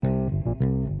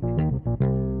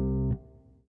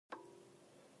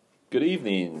Good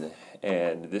evening,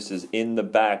 and this is In the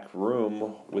Back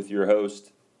Room with your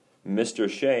host, Mr.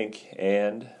 Shank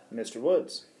and Mr.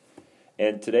 Woods.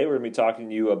 And today we're going to be talking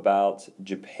to you about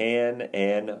Japan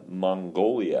and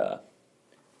Mongolia.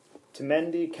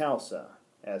 Temendi Kausa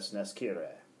as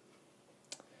Neskire.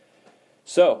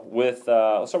 So, let's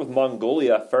start with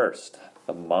Mongolia first,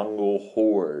 the Mongol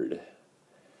horde.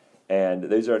 And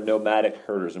these are nomadic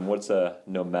herders. And what's a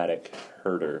nomadic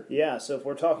herder? Yeah, so if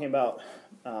we're talking about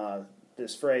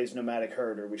this phrase, nomadic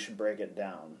herder, we should break it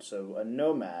down. So a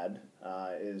nomad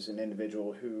is an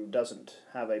individual who doesn't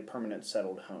have a permanent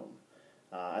settled home.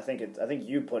 I think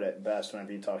you put it best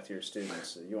whenever you talk to your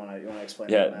students. You want to explain?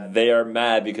 Yeah, nomad? they are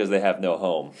mad because they have no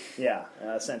home. Yeah,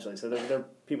 essentially. So they're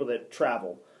people that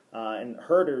travel, and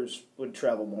herders would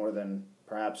travel more than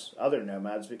perhaps other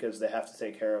nomads because they have to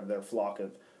take care of their flock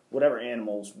of whatever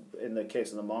animals. In the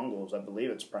case of the Mongols, I believe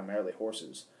it's primarily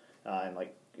horses and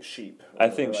like sheep. I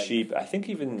think like sheep. I think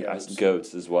even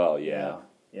goats. as well. Yeah.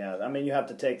 Yeah. I mean, you have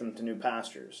to take them to new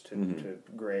pastures to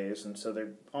graze, and so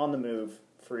they're on the move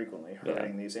frequently,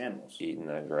 herding these animals. Eating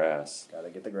that grass. Got to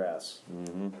get the grass.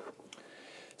 Mm-hmm.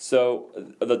 So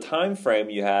the time frame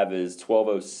you have is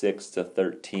 1206 to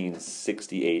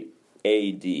 1368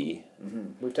 A.D. Mm-hmm.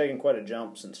 We've taken quite a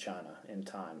jump since China in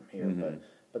time here,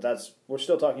 but we're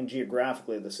still talking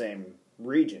geographically the same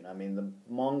region. I mean, the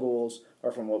Mongols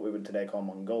are from what we would today call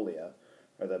Mongolia,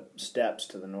 or the steppes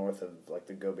to the north of like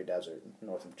the Gobi Desert,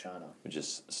 north of China. We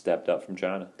just stepped up from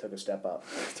China. Took a step up.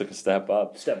 Took a step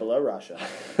up. Step below Russia.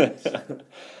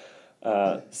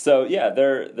 So yeah,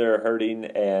 they're herding,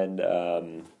 and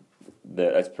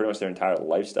that's pretty much their entire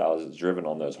lifestyle is driven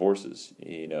on those horses.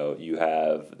 You know,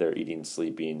 they're eating,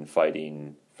 sleeping,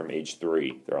 fighting from age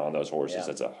 3. They're on those horses. Yeah.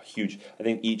 That's a huge. I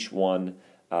think each one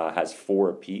has 4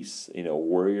 apiece. You know,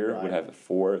 warrior would have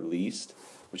 4 at least,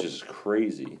 which is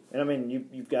crazy. And I mean,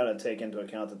 you've got to take into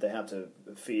account that they have to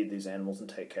feed these animals and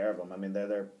take care of them. I mean,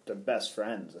 they're their best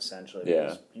friends essentially.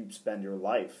 Yeah. You spend your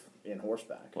life in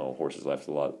horseback. Well, horses life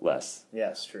a lot less.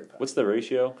 Yes, true. What's the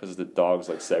ratio? Because the dog's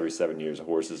like every 7 years, a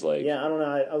horse is like... Yeah, I don't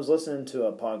know. I was listening to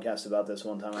a podcast about this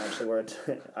one time, actually, where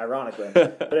ironically,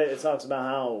 but it talks about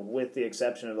how, with the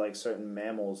exception of like certain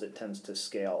mammals, it tends to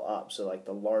scale up. So like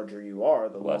the larger you are,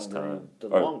 the less longer. time. The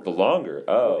or longer. The longer.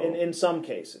 Oh. In some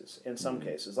cases,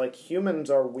 cases, like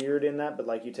humans are weird in that, but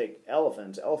like you take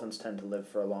elephants tend to live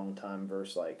for a long time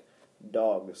versus like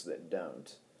dogs that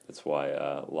don't. That's why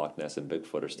Loch Ness and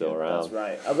Bigfoot are still around. That's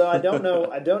right. Although I don't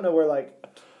know where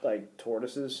like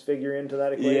tortoises figure into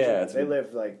that equation. Yeah, they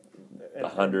live like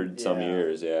 100 some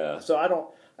years. Yeah. So I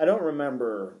don't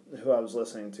remember who I was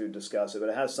listening to discuss it, but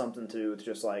it has something to do with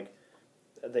just like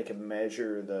they could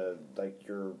measure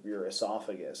your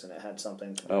esophagus, and it had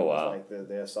something to do with like the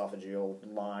esophageal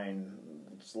line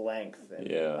length.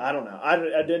 And I don't know. I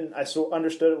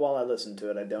understood it while I listened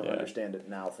to it. I don't understand it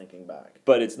now thinking back.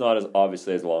 But it's not as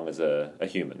obviously as long as a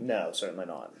human. No, certainly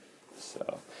not.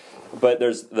 So, but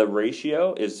there's the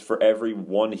ratio is for every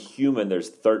 1 human, there's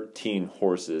 13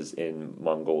 horses in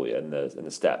Mongolia in the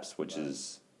steppes, which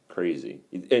is crazy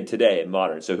today in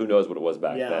modern. So who knows what it was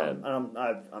back then?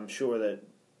 I'm sure that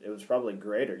it was probably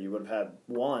greater. You would have had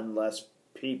 1 less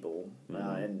people,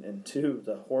 and 2,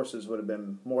 the horses would have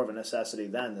been more of a necessity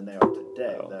then than they are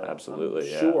today. Oh,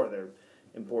 absolutely, I'm sure they're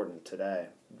important today,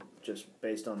 just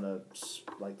based on the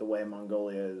way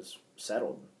Mongolia is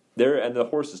settled. And the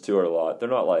horses too are a lot. They're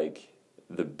not like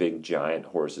the big giant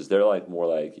horses. They're like more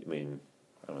like, I mean,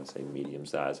 I don't want to say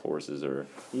medium-sized horses or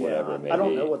whatever it may be. I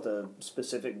don't know what the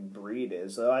specific breed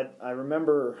is, though. I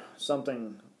remember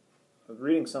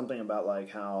reading something about like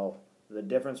how the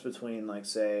difference between like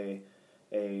say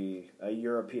a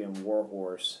European war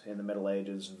horse in the Middle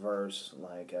Ages versus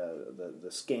like the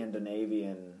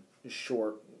Scandinavian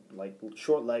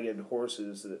short-legged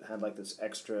horses that had like this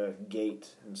extra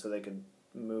gait, and so they could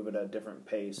move at a different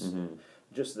pace. Mm-hmm.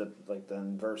 Just the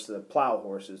inverse of the plow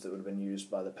horses that would have been used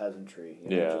by the peasantry.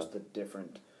 Just the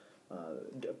different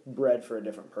bred for a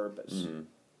different purpose. Mm-hmm.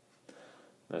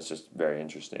 That's just very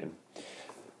interesting.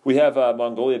 We have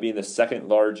Mongolia being the second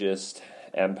largest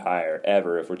empire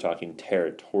ever, if we're talking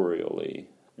territorially.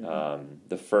 Mm-hmm.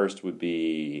 The first would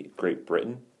be Great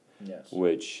Britain,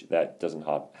 which that doesn't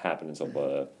happen until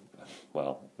the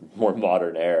more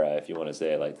modern era, if you want to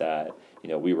say it like that. You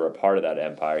know, we were a part of that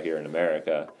empire here in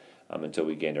America until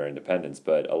we gained our independence.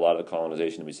 But a lot of the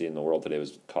colonization we see in the world today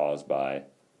was caused by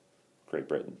Great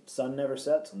Britain. Sun never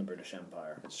sets on the British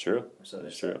Empire. It's true.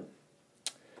 It's true.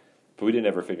 But we didn't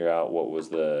ever figure out what was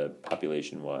the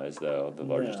population-wise, though, the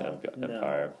largest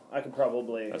empire. I could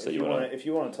probably, if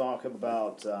you want to talk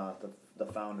about the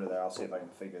the founder there. I'll see if I can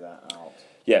figure that out.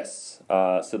 Yes.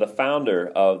 So the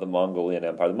founder of the Mongolian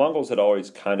Empire, the Mongols had always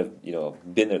kind of,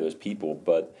 been there, those people,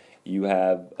 but you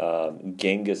have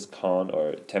Genghis Khan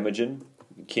or Temujin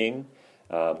king,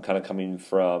 kind of coming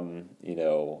from,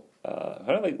 kind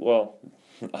of like, well,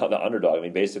 the underdog. I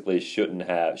mean, basically should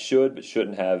but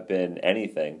shouldn't have been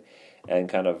anything, and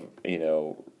kind of,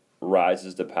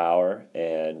 rises to power,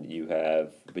 and you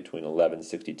have between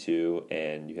 1162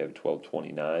 and you have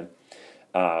 1229,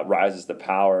 rises to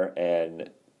power and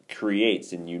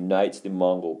creates and unites the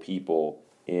Mongol people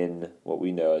in what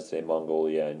we know as, say,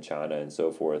 Mongolia and China and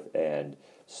so forth, and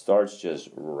starts just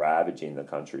ravaging the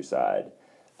countryside.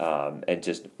 And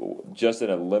just in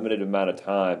a limited amount of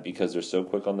time, because they're so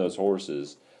quick on those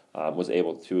horses, was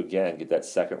able to, again, get that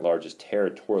second largest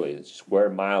territorially,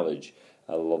 square mileage,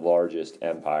 the largest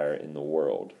empire in the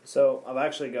world. So I've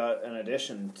actually got an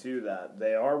addition to that.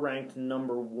 They are ranked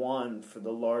number 1 for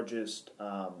the largest,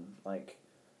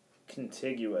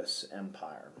 contiguous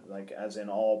empire, as in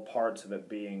all parts of it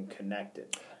being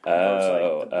connected.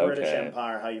 Oh, the British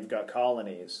Empire, how you've got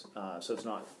colonies, so it's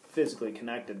not physically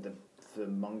connected. The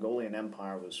Mongolian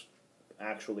Empire was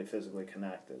actually physically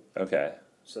connected. Okay.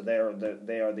 So they are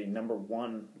the number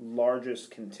 1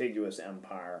 largest contiguous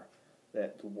empire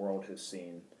that the world has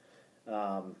seen.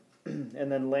 And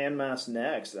then landmass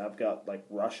next, I've got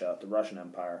Russia, the Russian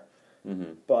Empire.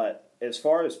 Mm-hmm. But as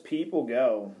far as people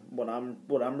go, what I'm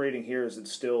reading here is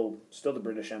it's still the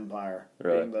British Empire,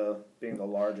 really? being the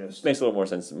largest. Makes a little more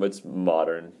sense. It's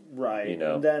modern, right?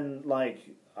 And then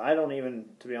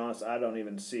to be honest, I don't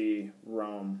even see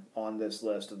Rome on this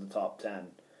list of the top 10.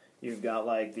 You've got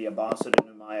the Abbasid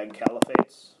and Umayyad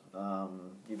caliphates.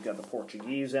 You've got the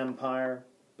Portuguese Empire.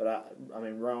 But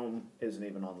Rome isn't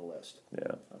even on the list.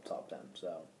 Yeah. Of top 10.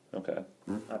 So. Okay.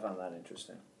 I found that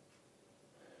interesting.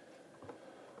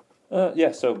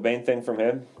 So main thing from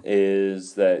him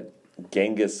is that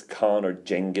Genghis Khan or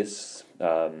Genghis,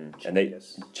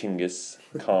 Chinggis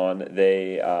Khan,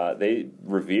 they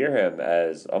revere him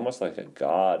as almost like a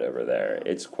god over there.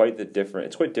 It's quite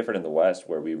different in the West,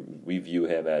 where we view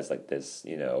him as this,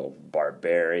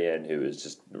 barbarian who is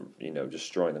just,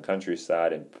 destroying the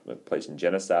countryside and placing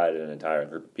genocide in an entire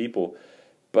group of people.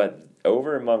 But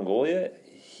over in Mongolia,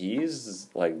 he's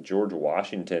like George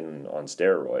Washington on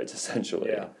steroids,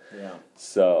 essentially. Yeah.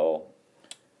 So,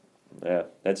 yeah,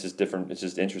 that's just different. It's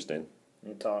just interesting.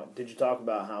 Did you talk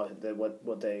about how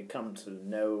what they come to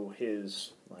know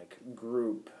his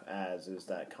group as is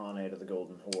that Khanate of the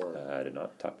Golden Horde? I did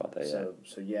not talk about that yet.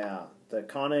 So yeah, the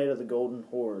Khanate of the Golden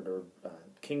Horde, or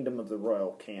Kingdom of the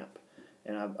Royal Camp.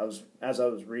 And as I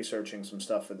was researching some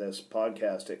stuff for this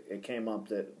podcast, it came up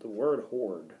that the word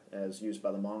horde, as used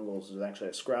by the Mongols, is actually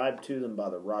ascribed to them by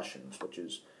the Russians, which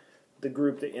is the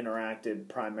group that interacted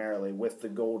primarily with the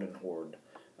Golden Horde,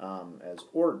 as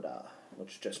Orda,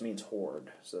 which just means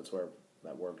horde. So that's where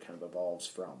that word kind of evolves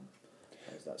from,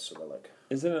 as that Cyrillic.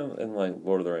 Isn't it in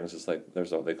Lord of the Rings? It's they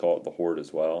call it the Horde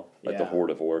as well, the Horde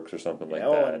of Orcs or something like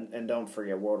that. And don't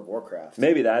forget World of Warcraft.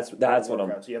 Maybe that's what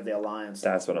I'm. So you have the Alliance.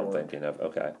 That's what I'm thinking of.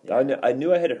 Okay, yeah. I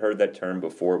knew I had heard that term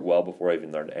before I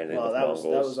even learned anything of Mongols.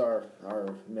 That was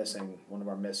one of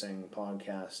our missing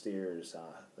podcasters,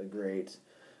 the great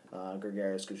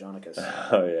Gregarious Gujanicus.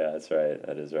 Oh yeah, that's right.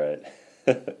 That is right.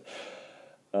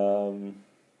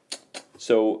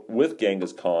 So with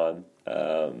Genghis Khan,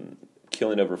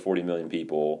 killing over 40 million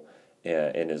people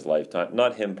in his lifetime,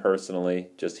 not him personally,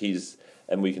 just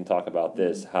and we can talk about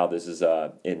this, how this is,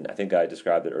 I think I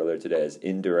described it earlier today as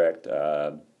indirect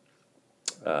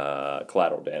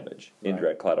collateral damage,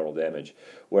 indirect collateral damage,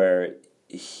 where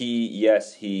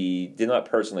he did not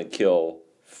personally kill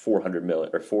 400 million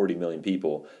or 40 million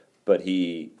people, but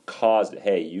he caused it.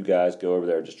 Hey, you guys go over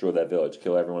there, destroy that village,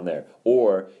 kill everyone there.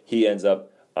 Or he ends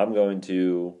up, I'm going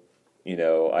to,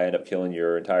 I end up killing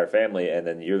your entire family, and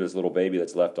then you're this little baby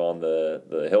that's left on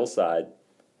the hillside.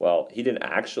 Well, he didn't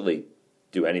actually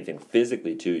do anything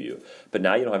physically to you, but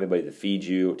now you don't have anybody to feed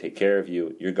you, take care of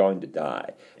you. You're going to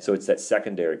die. Yeah. So it's that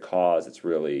secondary cause that's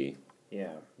really...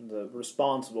 Yeah,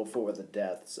 responsible for the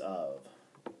deaths of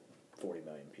 40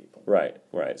 million people. Right.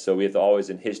 So we have to always,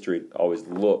 in history,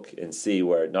 look and see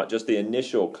where not just the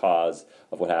initial cause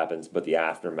of what happens, but the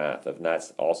aftermath of, and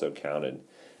that's also counted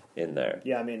in there.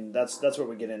 Yeah, that's where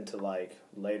we get into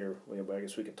later. I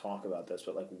guess we could talk about this,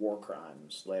 but war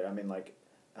crimes later.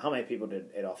 How many people did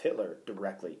Adolf Hitler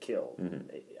directly kill?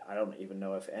 Mm-hmm. I don't even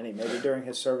know if any. Maybe during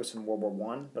his service in World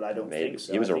War I, but I don't think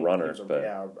so. He was a runner,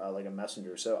 like a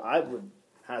messenger. So I would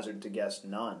hazard to guess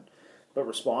none. But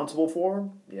responsible for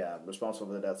responsible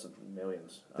for the deaths of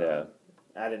millions. Yeah.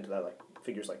 Add into that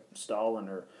figures like Stalin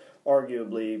or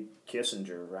arguably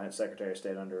Kissinger, right? Secretary of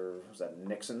State under, was that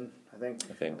Nixon, I think?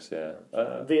 I think so.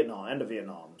 Vietnam, end of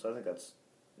Vietnam. So I think that's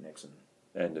Nixon.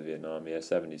 End of Vietnam, yeah,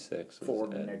 76.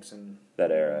 Ford, Nixon.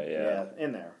 That era, yeah. Yeah,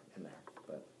 in there.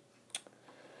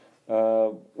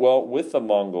 Well, with the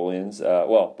Mongolians,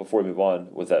 before we move on,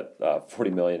 with that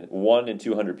 40 million, 1 in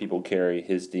 200 people carry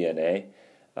his DNA,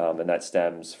 and that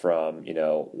stems from,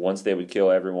 once they would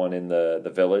kill everyone in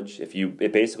the village, if you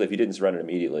didn't surrender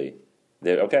immediately,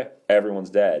 everyone's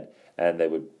dead, and they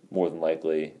would more than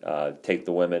likely take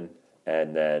the women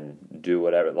and then do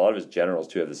whatever. A lot of his generals,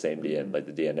 too, have the same DNA, like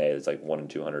the DNA, it's like 1 in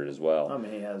 200 as well. I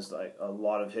mean, he has like a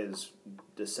lot of his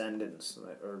descendants,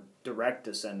 or direct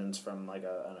descendants from like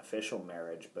an official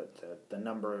marriage, but the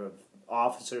number of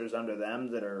officers under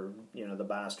them that are, the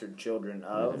bastard children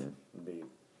of would be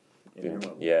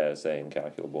innumerable. Yeah, say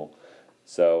incalculable.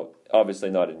 So, obviously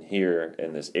not in here,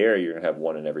 in this area, you're going to have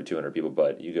 1 in every 200 people,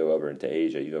 but you go over into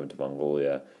Asia, you go into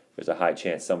Mongolia, there's a high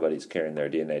chance somebody's carrying their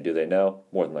DNA. Do they know?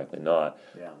 More than likely not.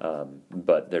 Yeah.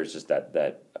 But there's just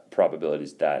that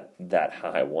probability's that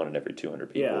high, 1 in every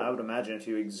 200 people. Yeah, I would imagine if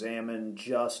you examine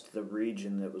just the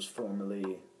region that was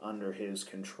formerly under his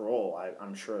control,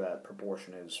 I'm sure that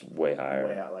proportion is way higher.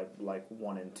 Way out, like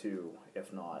 1 in 2,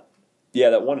 if not. Yeah,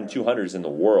 that 1 in 200 is in the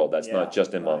world. That's not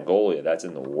just in Mongolia. That's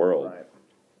in the world. Right.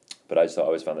 But I just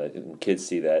always found that when kids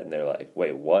see that and they're like,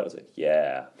 "Wait, what?" I was like,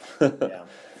 "Yeah." Yeah.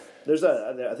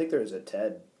 I think there's a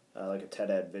TED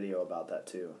Ed video about that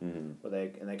too, where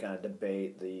they kind of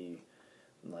debate the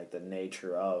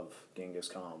nature of Genghis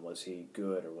Khan. Was he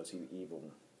good or was he evil?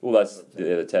 Well, that's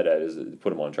the TED Ed is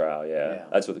put him on trial. Yeah,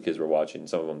 that's what the kids were watching.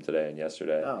 Some of them today and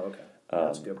yesterday. Oh, okay.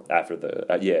 That's good. After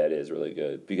it is really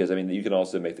good because you can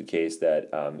also make the case that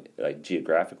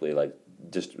geographically,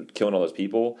 just killing all those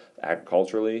people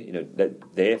agriculturally,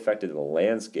 that they affected the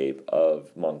landscape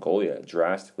of Mongolia,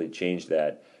 drastically changed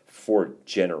that for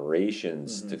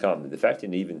generations to come,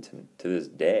 affecting even to this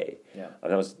day. Yeah,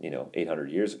 and that was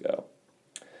 800 years ago.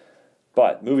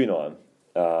 But moving on,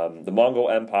 the Mongol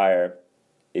Empire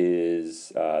is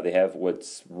they have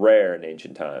what's rare in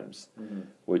ancient times,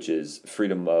 which is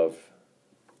freedom of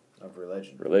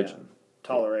religion. Religion. Yeah.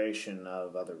 Toleration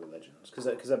of other religions.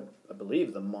 Because I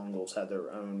believe the Mongols had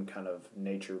their own kind of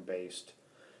nature-based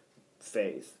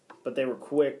faith, but they were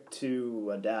quick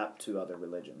to adapt to other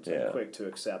religions, and quick to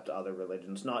accept other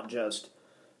religions, not just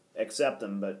accept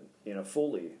them, but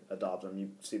fully adopt them.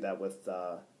 You see that with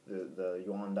the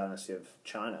Yuan dynasty of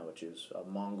China, which is a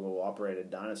Mongol-operated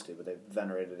dynasty, but they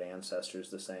venerated ancestors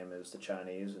the same as the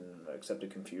Chinese and accepted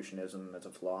Confucianism as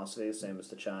a philosophy, the same as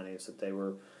the Chinese that they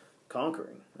were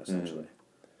conquering, essentially.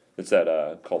 It's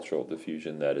that cultural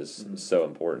diffusion that is so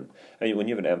important. I mean, when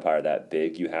you have an empire that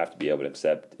big, you have to be able to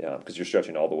accept, because you're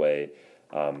stretching all the way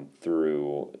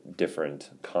through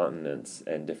different continents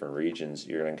and different regions.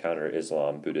 You're going to encounter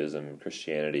Islam, Buddhism,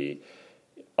 Christianity.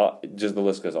 Just the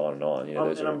list goes on and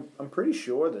on. I'm pretty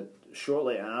sure that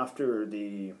shortly after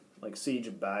the siege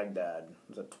of Baghdad,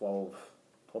 was it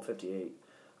 1258?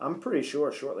 I'm pretty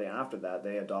sure shortly after that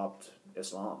they adopt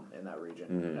Islam in that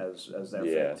region as their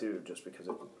faith too, just because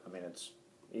it's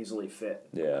easily fit.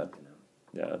 Yeah,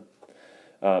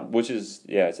 which is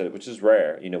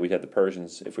rare. We had the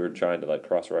Persians. If we were trying to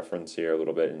cross-reference here a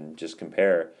little bit and just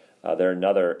compare, they're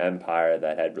another empire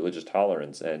that had religious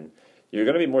tolerance, and you're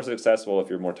going to be more successful if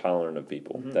you're more tolerant of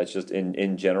people. That's just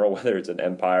in general, whether it's an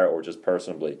empire or just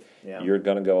personally. Yeah. You're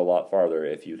going to go a lot farther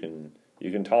if you can.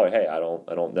 You can tolerate, hey, I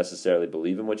don't necessarily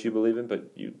believe in what you believe in,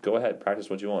 but you go ahead, practice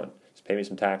what you want. Just pay me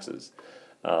some taxes.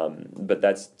 But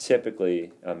that's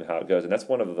typically how it goes, and that's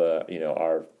one of the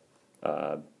our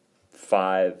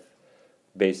 5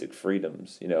 basic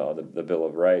freedoms. The Bill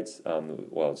of Rights.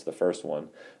 It's the first one,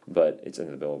 but it's in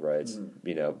the Bill of Rights.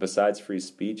 Besides free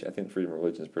speech, I think freedom of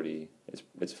religion is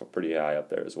it's pretty high up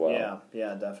there as well.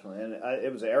 Yeah, definitely. And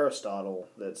it was Aristotle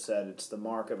that said it's the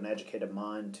mark of an educated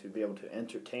mind to be able to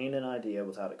entertain an idea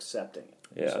without accepting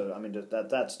it. Yeah. So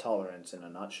that's tolerance in a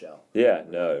nutshell. Yeah,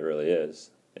 no, it really is.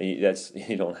 And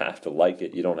you don't have to like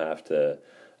it. You don't have to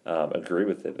agree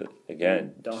with it. But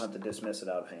again, you don't have to dismiss it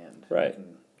out of hand. Right.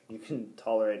 You can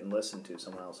tolerate and listen to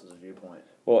someone else's viewpoint.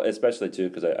 Well, especially too,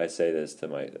 because I say this to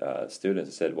my students.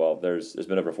 I said, well, there's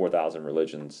been over 4,000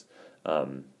 religions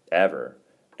ever,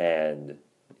 and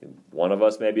one of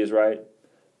us maybe is right,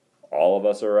 all of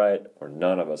us are right, or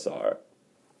none of us are.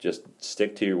 Just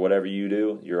stick to whatever you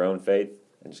do, your own faith,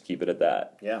 and just keep it at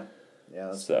that. Yeah.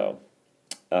 That's so,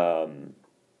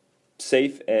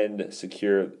 safe and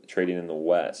secure trading in the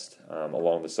West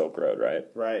along the Silk Road, right?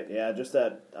 Right. Yeah. Just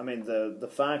that. The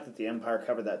fact that the empire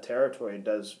covered that territory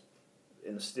does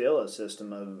instill a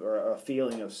system of, or a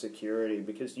feeling of security,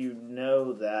 because you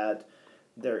know that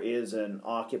there is an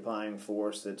occupying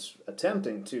force that's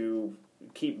attempting to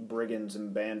keep brigands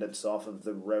and bandits off of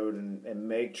the road and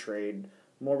make trade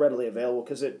more readily available,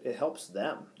 because it helps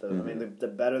them. I mean, the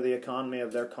better the economy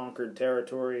of their conquered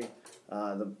territory,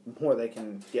 the more they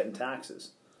can get in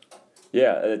taxes.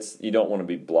 Yeah, you don't want to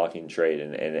be blocking trade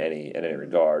in any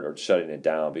regard, or shutting it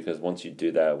down, because once you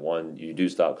do that, one, you do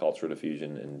stop cultural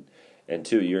diffusion, and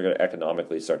two, you're going to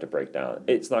economically start to break down.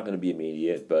 It's not going to be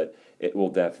immediate, but it will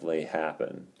definitely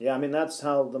happen. Yeah, I mean, that's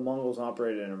how the Mongols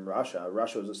operated in Russia.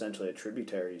 Russia was essentially a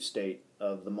tributary state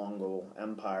of the Mongol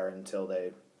Empire until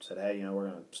they said, hey, we're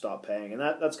going to stop paying. And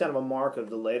that's kind of a mark of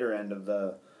the later end of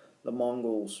the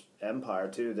Mongols' empire,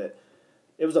 too, that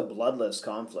it was a bloodless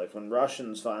conflict. When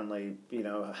Russians finally,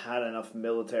 had enough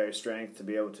military strength to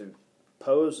be able to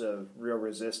pose a real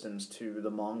resistance to the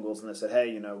Mongols, and they said,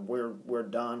 hey, we're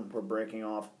done, we're breaking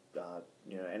off,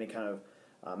 any kind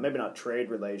of, maybe not trade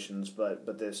relations,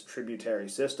 but this tributary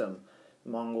system,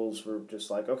 the Mongols were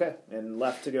just like, okay, and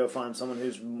left to go find someone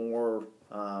who's more,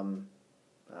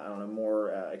 more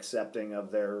accepting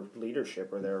of their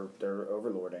leadership or their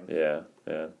overlording. Yeah,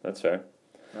 that's fair.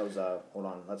 That was, hold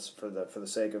on, that's for the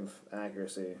sake of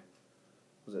accuracy.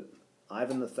 Was it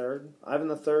Ivan the Third? Ivan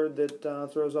the Third that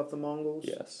throws off the Mongols?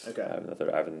 Yes. Okay. Ivan the Third.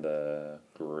 Ivan the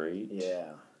Great?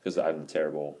 Yeah. Because Ivan the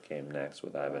Terrible came next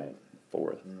with Ivan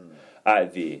Fourth.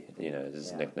 IV, is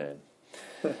his nickname.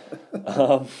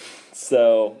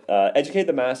 So, educate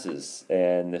the masses.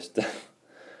 And this,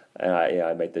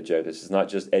 I make the joke, this is not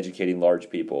just educating large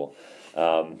people.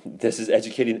 This is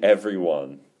educating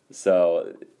everyone.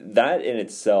 So that in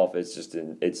itself is just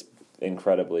it's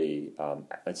incredibly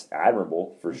it's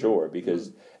admirable for sure,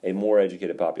 because a more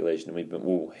educated population, and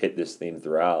we'll hit this theme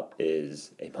throughout,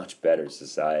 is a much better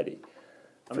society.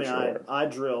 I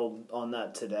drilled on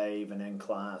that today, even in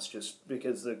class, just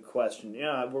because the question.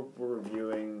 We're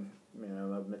reviewing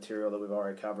material that we've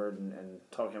already covered and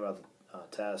talking about the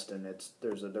test, and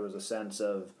there was a sense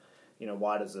of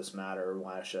why does this matter?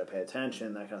 Why should I pay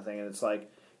attention? That kind of thing, and it's like.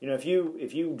 If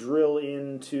you drill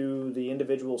into the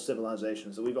individual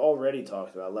civilizations that we've already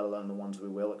talked about, let alone the ones we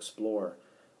will explore,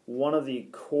 one of the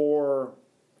core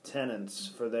tenets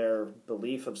for their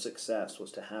belief of success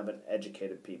was to have an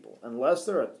educated people. Unless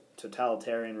they're a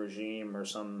totalitarian regime or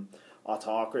some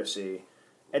autocracy,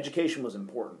 education was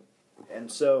important.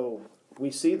 And so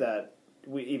we see that,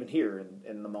 even here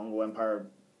in the Mongol Empire,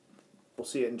 we'll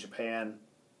see it in Japan,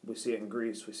 we see it in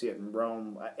Greece, we see it in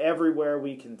Rome, everywhere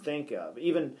we can think of.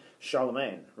 Even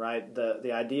Charlemagne, right?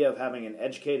 The idea of having an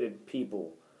educated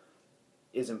people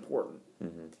is important.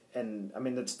 And,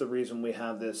 that's the reason we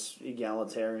have this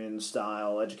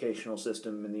egalitarian-style educational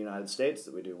system in the United States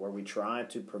that we do, where we try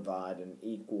to provide an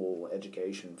equal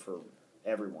education for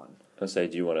everyone. I say,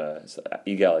 do you want to...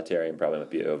 Egalitarian probably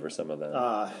might be over some of them.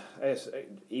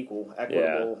 Equal,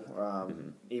 equitable,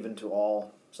 even to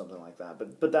all, something like that.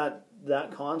 But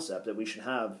that concept that we should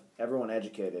have everyone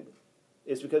educated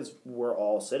is because we're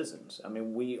all citizens.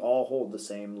 We all hold the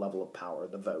same level of power,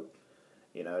 the vote.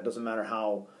 It doesn't matter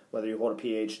whether you hold a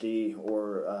PhD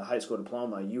or a high school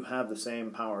diploma, you have the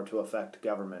same power to affect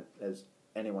government as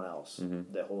anyone else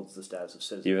that holds the status of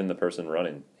citizen. Even the person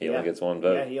running, he only gets one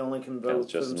vote. Yeah, he only can vote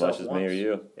just as much as me or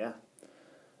you. Yeah.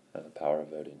 The power of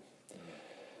voting.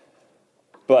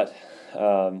 But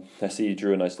I see you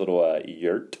drew a nice little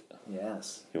yurt.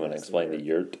 Yes. You want to explain the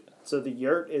yurt? So the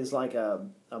yurt is like a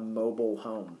mobile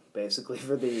home, basically,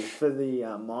 for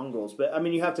the Mongols. But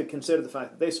you have to consider the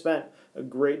fact that they spent a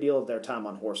great deal of their time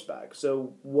on horseback.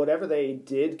 So whatever they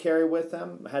did carry with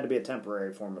them had to be a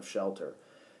temporary form of shelter.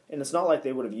 And it's not like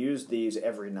they would have used these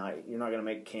every night. You're not going to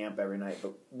make camp every night.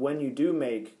 But when you do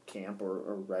make camp,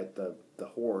 or the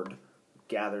horde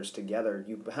gathers together,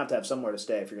 you have to have somewhere to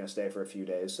stay if you're going to stay for a few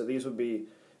days. So these would be,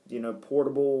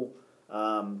 portable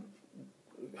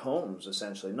homes,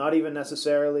 essentially. Not even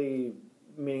necessarily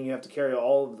meaning you have to carry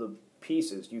all of the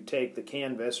pieces. You take the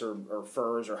canvas or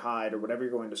furs or hide or whatever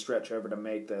you're going to stretch over to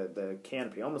make the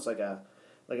canopy, almost like a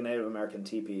Native American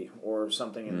teepee or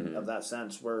something of that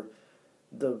sense, where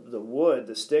the wood,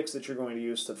 the sticks that you're going to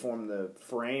use to form the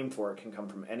frame for it can come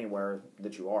from anywhere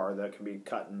that you are. That can be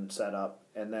cut and set up,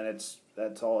 and then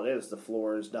that's all it is. The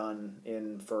floor is done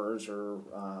in furs or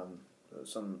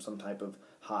some type of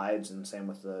hides, and same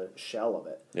with the shell of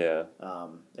it. Yeah.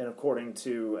 And according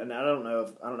to, and I don't know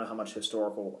how much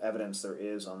historical evidence there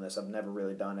is on this. I've never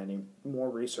really done any more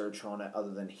research on it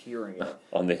other than hearing it.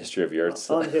 On the history of yurts.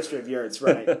 On the history of yurts,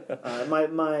 right.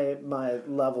 My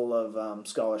level of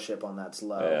scholarship on that's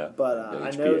low. Yeah. But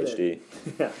I know PhD.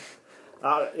 that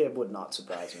it would not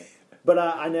surprise me. But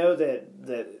I know that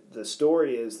the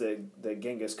story is that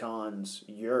Genghis Khan's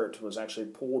yurt was actually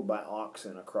pulled by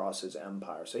oxen across his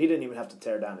empire. So he didn't even have to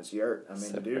tear down his yurt. I mean,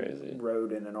 so the dude crazy.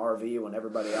 rode in an RV when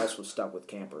everybody else was stuck with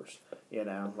campers.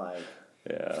 Yeah,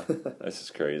 that's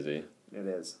just crazy. It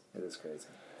is. It is crazy.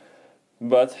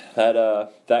 But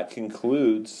that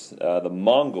concludes the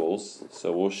Mongols.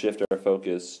 So we'll shift our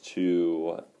focus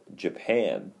to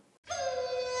Japan.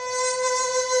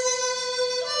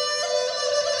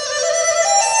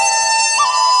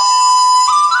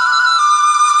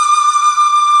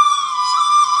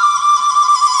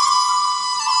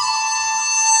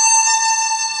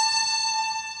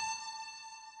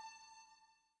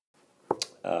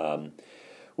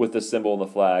 With the symbol in the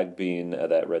flag being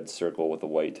that red circle with the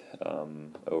white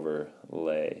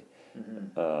overlay,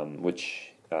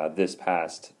 which this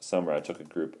past summer I took a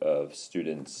group of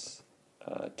students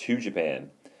to Japan,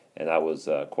 and that was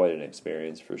quite an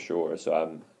experience for sure.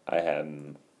 So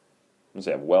I'm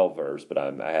well versed, but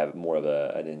I have more of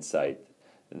an insight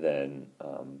than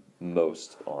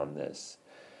most on this.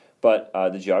 But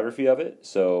the geography of it,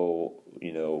 so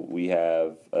we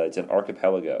have it's an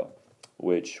archipelago,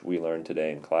 which we learned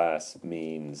today in class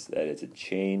means that it's a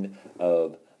chain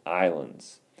of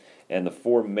islands. And the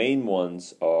four main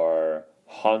ones are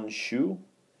Honshu,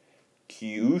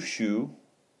 Kyushu,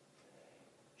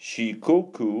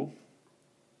 Shikoku,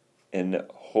 and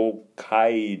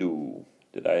Hokkaido.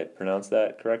 Did I pronounce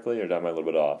that correctly, or am I a little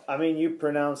bit off? I mean, you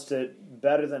pronounced it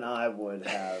better than I would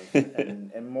have,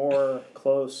 and more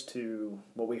close to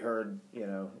what we heard,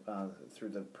 through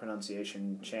the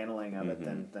pronunciation channeling of it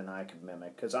than I could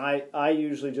mimic. Because I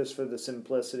usually, just for the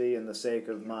simplicity and the sake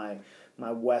of my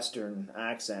Western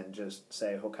accent, just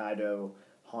say Hokkaido,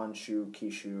 Honshu,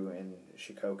 Kishu, and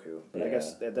Shikoku. But I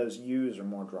guess those U's are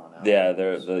more drawn out. Yeah,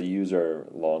 the U's are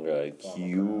longer.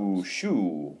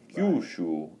 Kyushu,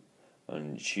 Kyushu.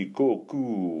 And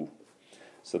Shikoku,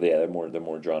 so they're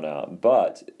more drawn out.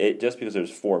 But it just because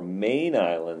there's four main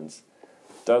islands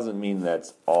doesn't mean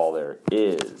that's all there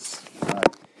is.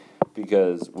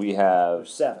 Because we have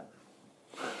There's 7.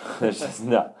 There's just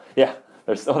no. Yeah,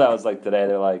 there's. That was like today.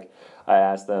 They're like, I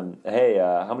asked them, hey,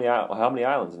 how many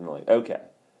islands? And they're like, okay,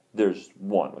 there's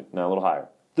 1. Like, now a little higher.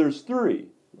 There's 3.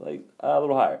 Like, a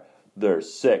little higher.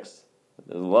 There's 6.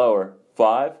 Lower.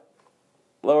 5.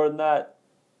 Lower than that.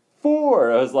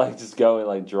 4. I was like just going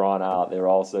like drawn out. They were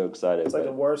all so excited. It's like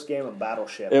the worst game of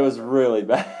Battleship. It was really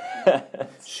bad.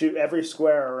 Shoot every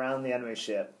square around the enemy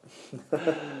ship.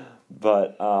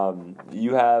 But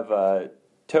you have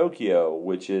Tokyo,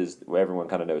 which is everyone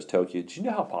kind of knows Tokyo. Did you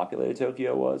know how populated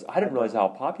Tokyo was? I didn't realize how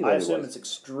populated it was. I assume it's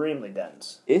extremely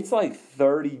dense. It's like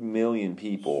 30 million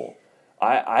people.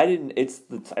 I didn't. It's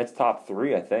top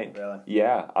 3, I think. Really?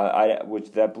 Yeah.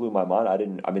 Which that blew my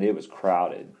mind. I mean, it was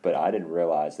crowded, but I didn't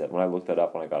realize that when I looked that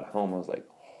up when I got home. I was like,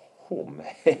 oh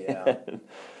man. Yeah.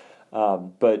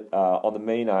 But on the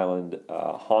main island,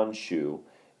 Honshu,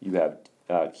 you have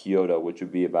Kyoto, which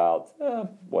would be about how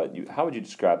would you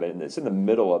describe it? And it's in the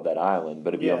middle of that island,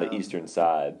 but it'd be on the eastern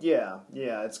side. Yeah.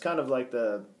 It's kind of like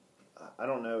I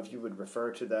don't know if you would refer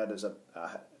to that as a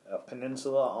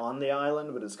peninsula on the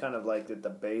island, but it's kind of like at the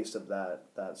base of that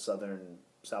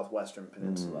southwestern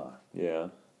peninsula. Yeah.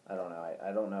 I don't know.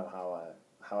 I don't know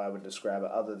how I would describe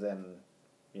it other than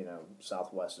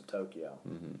southwest of Tokyo.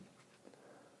 Mm-hmm.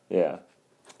 Yeah.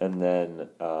 And then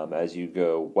as you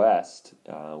go west,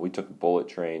 we took a bullet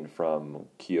train from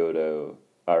Tokyo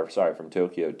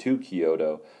to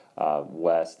Kyoto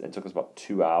west, and it took us about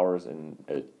 2 hours, and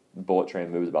a bullet train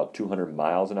moves about 200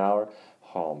 miles an hour.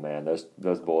 Oh man, those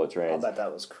bullet trains! I bet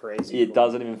that was crazy. It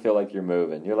doesn't even feel like you're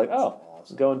moving. You're like,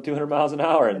 awesome. Going 200 miles an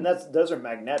hour, and those are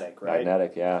magnetic, right?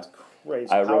 Magnetic, yeah. That's crazy.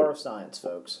 Power of science,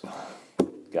 folks.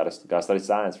 Gotta study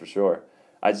science for sure.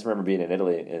 I just remember being in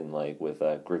Italy with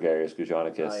Gregarious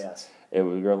Gujanicus. Oh yes. It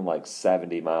was going like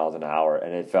 70 miles an hour,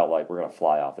 and it felt like we're gonna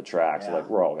fly off the tracks. Yeah. Like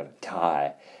we're all gonna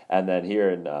die. And then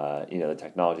here in the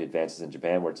technology advances in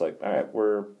Japan, where it's like, all right,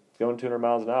 we're going 200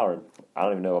 miles an hour, and I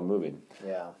don't even know I'm moving.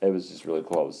 Yeah. It was just really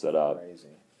cool. It was set up. Crazy.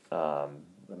 The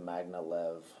Magna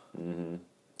Lev. Mm-hmm.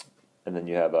 And then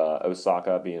you have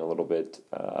Osaka being a little bit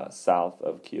south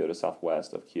of Kyoto,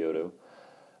 southwest of Kyoto.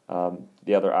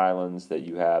 The other islands that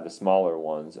you have, the smaller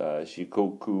ones,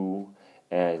 Shikoku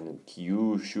and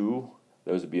Kyushu,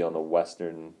 those would be on the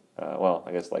western,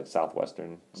 I guess like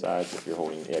southwestern sides if you're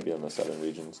be on the southern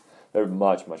regions. They're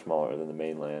much, much smaller than the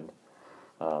mainland.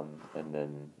 And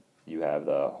then you have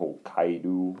the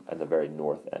Hokkaido and the very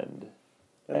north end.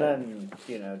 And then,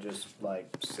 just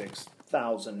like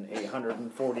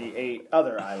 6,848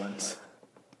 other islands.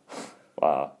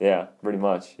 Wow. Yeah, pretty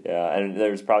much. Yeah, and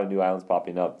there's probably new islands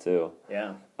popping up too.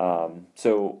 Yeah.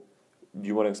 So, do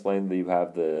you want to explain that you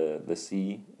have the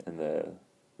sea and the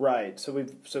Right. So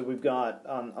we've got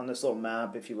on this little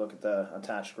map. If you look at the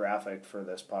attached graphic for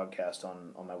this podcast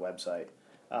on my website,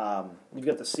 you've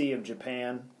got the Sea of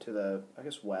Japan to the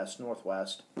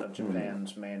northwest of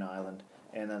Japan's main island,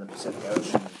 and then the Pacific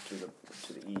Ocean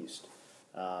to the east.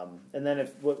 And then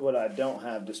what I don't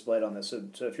have displayed on this,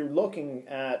 so if you're looking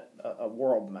at a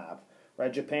world map,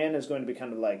 right, Japan is going to be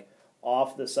kind of like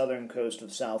off the southern coast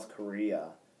of South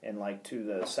Korea and like to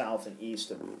the south and east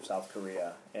of South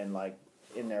Korea and like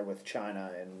in there with China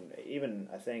and even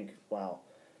I think, well,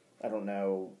 I don't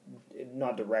know,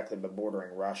 not directly but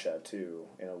bordering Russia too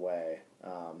in a way.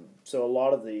 So a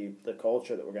lot of the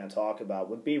culture that we're going to talk about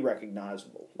would be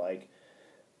recognizable, like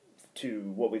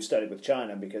to what we've studied with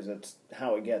China because it's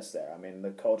how it gets there. I mean,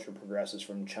 the culture progresses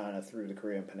from China through the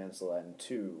Korean Peninsula and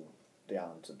to the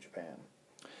islands of Japan.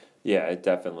 Yeah, it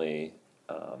definitely.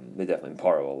 They definitely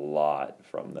borrow a lot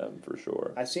from them for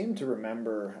sure. I seem to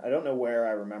remember. I don't know where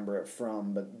I remember it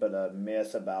from, but a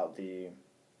myth about the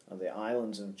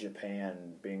islands of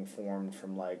Japan being formed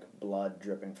from like blood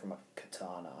dripping from a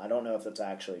katana. I don't know if it's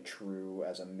actually true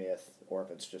as a myth or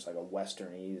if it's just like a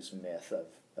Westernese myth of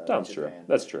Sounds Japan. true.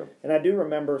 That's true. And I do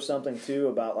remember something too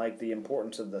about like the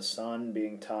importance of the sun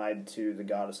being tied to the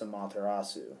goddess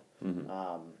Amaterasu,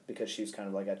 because she's kind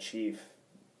of like a chief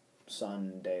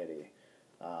sun deity.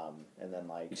 And then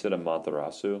like you said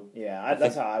Amaterasu. Yeah,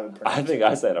 that's how I would pronounce it. I think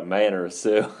I said a man or a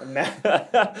Sioux.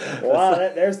 Wow,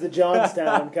 there's the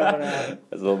Johnstown coming out.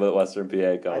 There's a little bit Western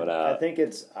PA coming out. I think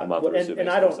it's Amaterasu and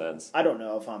makes more sense. I don't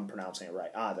know if I'm pronouncing it right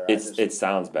either. It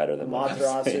sounds better than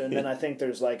Amaterasu, and then I think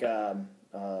there's so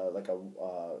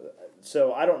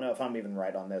I don't know if I'm even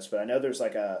right on this, but I know there's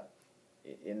like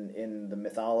in the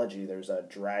mythology there's a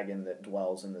dragon that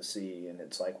dwells in the sea, and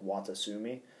it's like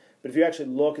Watasumi. But if you actually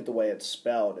look at the way it's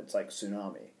spelled, it's like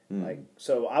tsunami. Like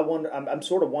so, I'm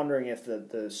sort of wondering if the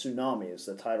tsunamis,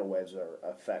 the tidal waves, are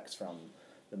effects from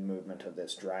the movement of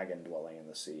this dragon dwelling in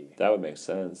the sea. That would make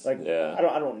sense. Like, yeah, I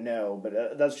don't know,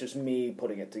 but that's just me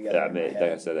putting it together. Yeah, in my head.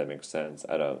 like I said, that makes sense.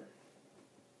 I don't.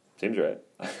 Seems right.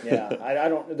 Yeah, I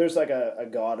don't. There's like a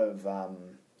god of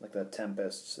like the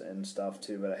tempests and stuff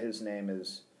too, but his name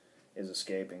is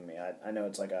escaping me. I know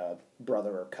it's like a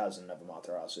brother or cousin of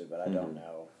Amaterasu, but I don't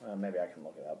know. Maybe I can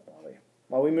look it up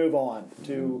while we move on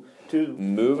to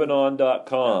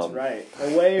MovingOn.com. That's right.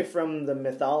 Away from the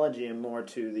mythology and more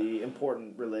to the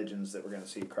important religions that we're going to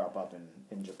see crop up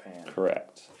in Japan.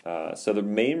 Correct. So the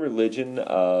main religion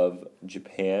of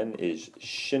Japan is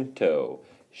Shinto.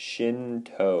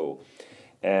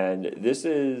 And this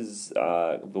is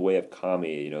the way of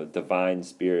kami. Divine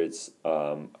spirits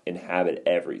inhabit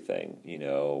everything.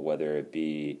 Whether it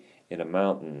be in a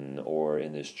mountain or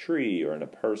in this tree or in a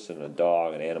person, a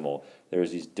dog, an animal.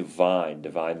 There's these divine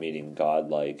meaning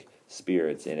godlike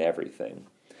spirits in everything.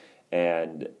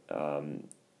 And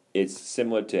it's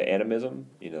similar to animism.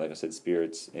 Like I said,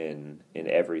 spirits in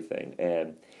everything.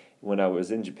 And when I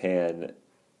was in Japan,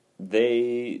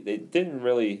 they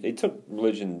took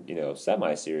religion,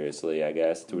 semi-seriously, I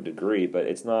guess, to a degree, but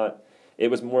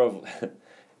it was more of,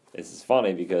 this is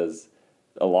funny because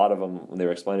a lot of them, when they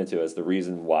were explaining to us the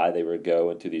reason why they would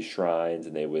go into these shrines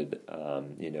and they would,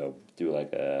 do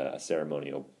like a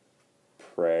ceremonial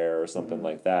prayer or something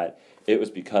like that, it was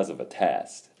because of a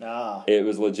test. It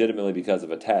was legitimately because of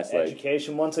a test.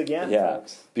 Education once again, yeah,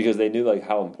 folks. Because they knew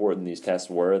how important these tests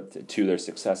were to their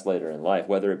success later in life,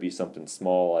 whether it be something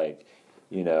small like,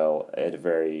 at a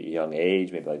very young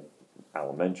age, maybe like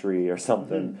elementary or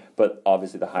something, but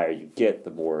obviously the higher you get,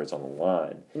 the more is on the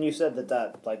line. And you said that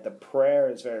the prayer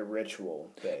is very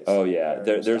ritual based. Oh yeah,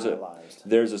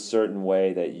 there's a certain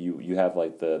way that you have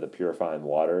like the purifying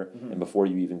water, and before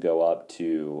you even go up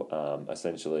to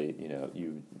essentially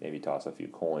you maybe toss a few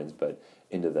coins, but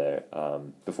into there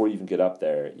before you even get up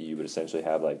there, you would essentially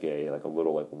have like a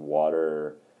little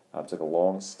water. It's like a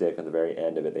long stick. At the very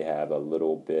end of it, they have a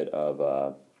little bit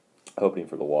of opening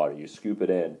for the water. You scoop it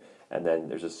in. And then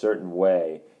there's a certain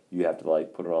way you have to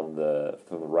put it on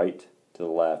from the right to the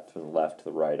left, from the left to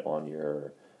the right on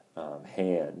your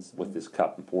hands with this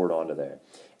cup and pour it onto there.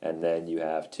 And then you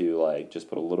have to just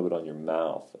put a little bit on your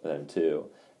mouth then too.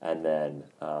 And then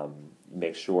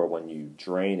make sure when you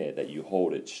drain it that you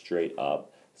hold it straight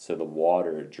up so the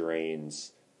water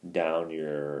drains down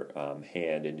your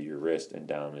hand into your wrist and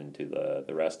down into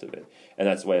the rest of it. And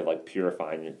that's a way of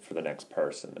purifying it for the next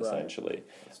person, essentially,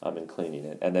 and cleaning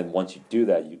it. And then once you do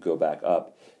that, you go back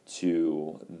up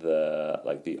to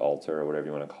the altar or whatever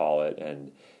you want to call it,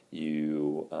 and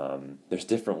you there's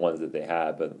different ones that they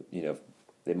have, but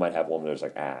they might have one where there's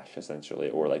like ash essentially,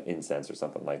 or like incense or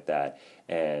something like that,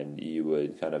 and you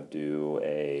would kind of do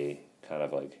a kind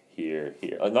of like here,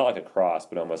 not like a cross,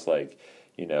 but almost like,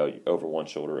 over one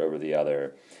shoulder, over the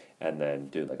other, and then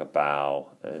do like a bow,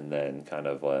 and then kind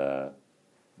of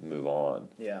move on.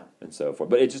 Yeah. And so forth.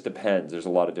 But it just depends. There's a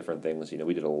lot of different things.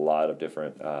 We did a lot of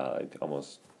different, like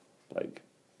almost like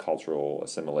cultural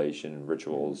assimilation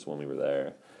rituals when we were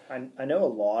there. I know a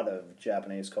lot of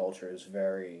Japanese culture is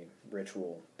very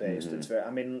ritual based. Mm-hmm. It's very, I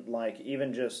mean, like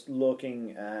even just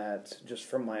looking at, just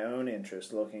from my own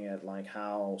interest, looking at like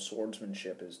how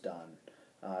swordsmanship is done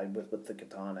with the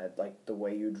katana, like the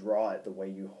way you draw it, the way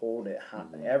you hold it,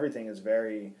 everything is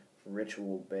very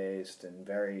ritual based and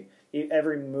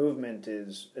every movement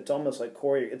it's almost like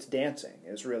it's dancing.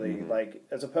 It's really like,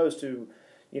 as opposed to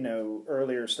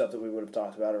earlier stuff that we would have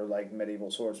talked about, or like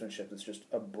medieval swordsmanship, it's just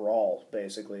a brawl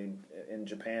basically. In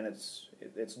Japan, it's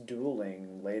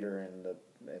dueling later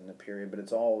in the period, but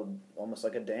it's all almost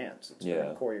like a dance. It's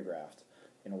very choreographed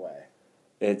in a way.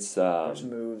 It's there's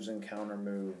moves and counter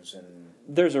moves, and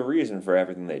there's a reason for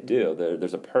everything they do.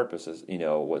 There's a purpose,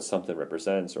 what something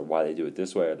represents, or why they do it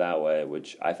this way or that way,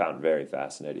 which I found very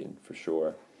fascinating for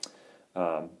sure.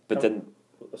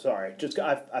 Sorry,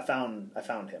 I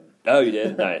found him. Oh, you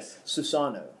did? Nice.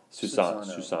 Susano.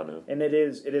 And it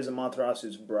is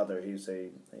Amaterasu's brother. He's a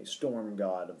storm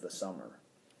god of the summer.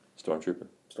 Stormtrooper.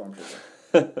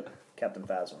 Captain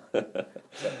Phasma.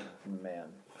 Man.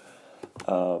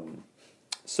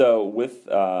 So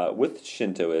with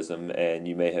Shintoism, and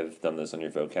you may have done this on your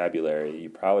vocabulary, you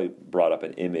probably brought up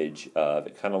an image of,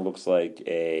 it kind of looks like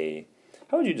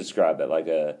how would you describe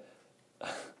that?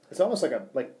 It's almost like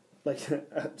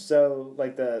so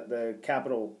like the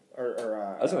capital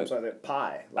the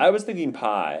pie. I was thinking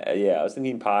pie. Yeah, I was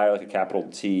thinking pie, like a capital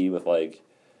T with so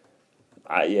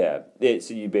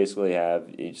you basically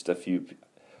have just a few.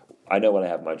 I know when I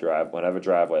have when I have a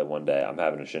driveway one day, I'm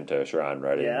having a Shinto shrine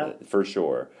ready. Yeah. For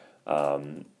sure. I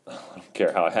don't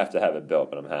care how I have to have it built,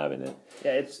 but I'm having it.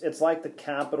 Yeah, it's like the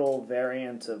capital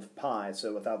variant of pi,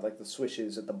 so without like the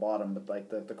swishes at the bottom, but like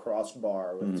the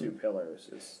crossbar with two pillars.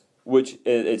 Which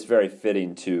it's very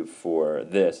fitting for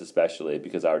this, especially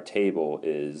because our table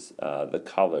is the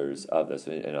colors of this.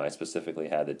 I specifically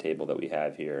had the table that we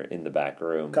have here in the back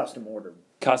room.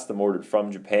 Custom ordered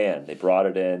from Japan. They brought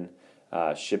it in,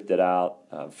 shipped it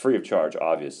out, free of charge,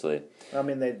 obviously. I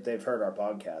mean, they've heard our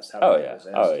podcast. Oh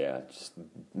yeah, just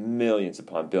millions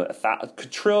upon billions,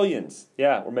 trillions.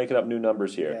 Yeah, we're making up new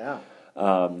numbers here.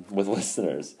 Yeah, with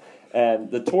listeners.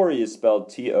 And the torii is spelled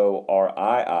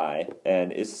Torii,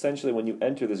 and it's essentially when you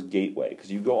enter this gateway, because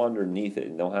you go underneath it,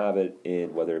 and they'll have it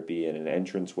in, whether it be in an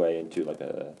entranceway into like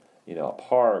a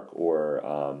park,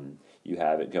 or you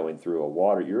have it going through a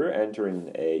water.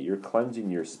 You're cleansing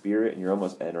your spirit, and you're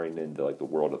almost entering into like the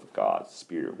world of the gods,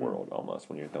 spirit world almost,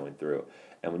 when you're going through.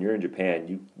 And when you're in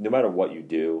Japan, no matter what you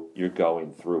do, you're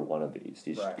going through one of these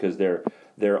because they're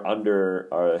under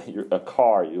a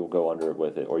car. You'll go under it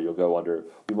with it, or you'll go under.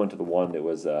 We went to the one that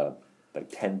was like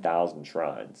 10,000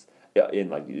 shrines.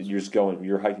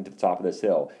 You're hiking to the top of this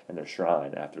hill, and there's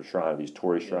shrine after shrine, these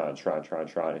torii shrines, shrine.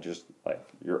 It's just like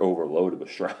you're overloaded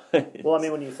with shrines. Well, I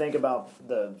mean, when you think about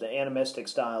the animistic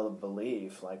style of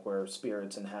belief, like where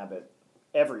spirits inhabit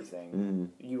everything,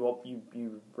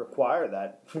 you require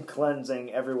that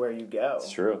cleansing everywhere you go. It's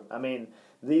true. I mean,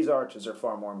 these arches are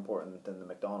far more important than the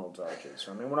McDonald's arches.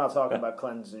 I mean, we're not talking about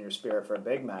cleansing your spirit for a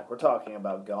Big Mac. We're talking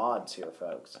about gods here,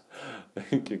 folks.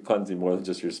 You're cleansing more than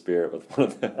just your spirit with one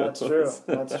of them. That's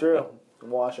true.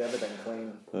 Wash everything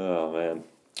clean. Oh, man.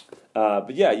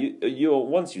 But yeah, you'll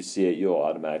once you see it, you'll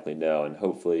automatically know, and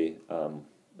hopefully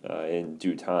in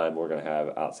due time, we're going to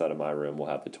have, outside of my room, we'll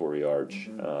have the torii arch.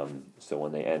 So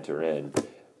when they enter in,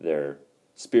 their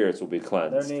spirits will be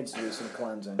cleansed. There needs to be some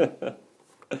cleansing.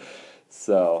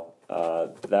 So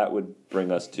that would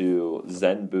bring us to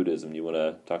Zen Buddhism. You want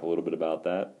to talk a little bit about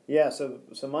that? Yeah, so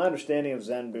my understanding of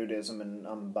Zen Buddhism, and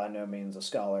I'm by no means a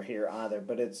scholar here either,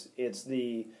 but it's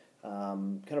the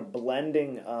kind of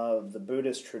blending of the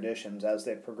Buddhist traditions as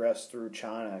they progress through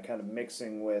China, kind of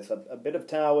mixing with a bit of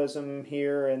Taoism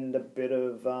here and a bit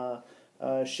of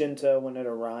Shinto when it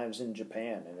arrives in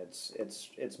Japan, and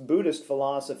it's Buddhist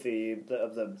philosophy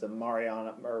of the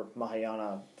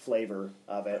Mahayana flavor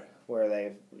of it, where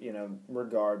they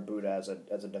regard Buddha as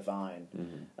a divine,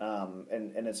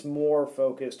 and it's more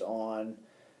focused on,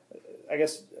 I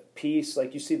guess, peace.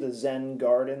 Like you see the Zen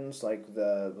gardens, like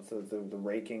the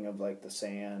raking of like the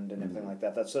sand and everything like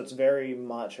that. So it's very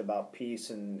much about peace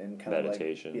and kind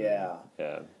meditation. of like,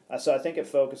 yeah. So I think it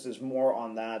focuses more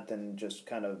on that than just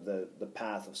kind of the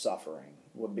path of suffering,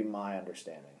 would be my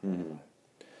understanding.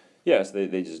 Yes, they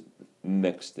just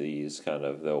mix these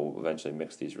they'll eventually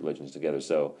mix these religions together.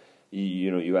 So,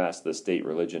 you ask the state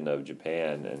religion of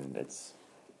Japan, and it's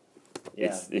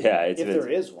if there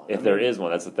is one. If there is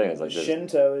one, that's the thing. It's like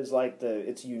Shinto is like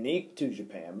it's unique to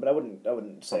Japan, but I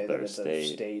wouldn't say that it's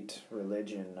a state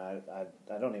religion.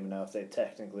 I don't even know if they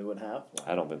technically would have one.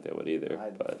 I don't think they would either.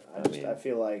 I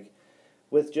feel like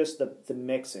with just the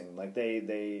mixing, like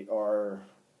they are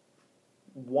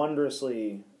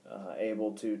wondrously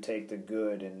able to take the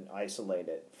good and isolate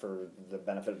it for the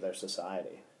benefit of their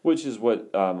society. Which is what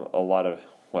a lot of,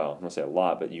 well, I'm going to say a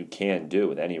lot, but you can do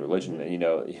with any religion.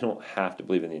 Mm-hmm. You don't have to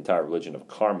believe in the entire religion of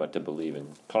karma to believe in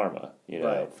karma.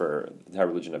 Right. For the entire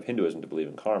religion of Hinduism to believe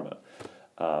in karma,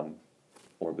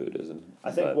 or Buddhism.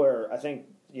 I think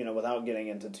without getting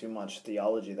into too much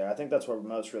theology there, I think that's where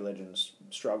most religions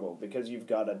struggle, because you've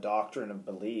got a doctrine of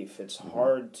belief. It's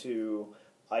hard to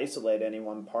isolate any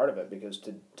one part of it, because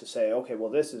to say, okay, well,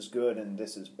 this is good and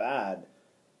this is bad,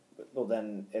 well,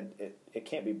 then it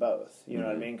can't be both. You know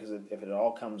what I mean? Because if it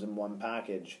all comes in one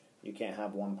package, you can't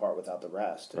have one part without the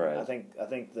rest. Right. I think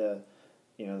the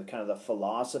kind of the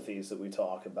philosophies that we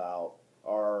talk about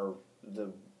are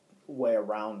the way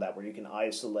around that, where you can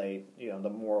isolate the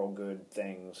moral good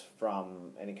things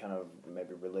from any kind of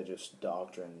maybe religious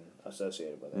doctrine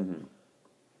associated with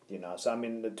it. So I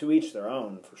mean, to each their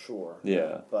own, for sure.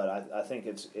 Yeah. But I think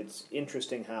it's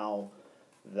interesting how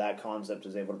that concept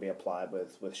is able to be applied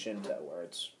with Shinto, where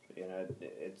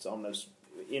it's almost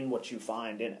in what you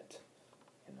find in it.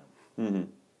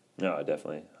 No, I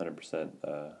definitely 100%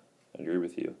 agree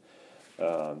with you.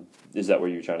 Is that where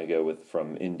you're trying to go with,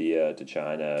 from India to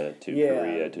China to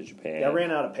Korea to Japan? Yeah, I ran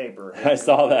out of paper. I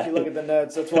saw that. If you look at the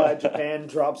notes, that's why Japan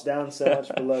drops down so much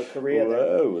below Korea.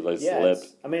 Whoa, slip.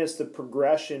 It's the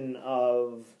progression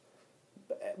of,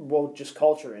 just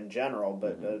culture in general,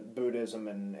 but Buddhism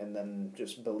and then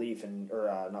just belief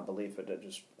not belief, but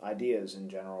just ideas in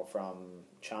general from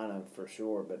China for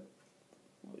sure. But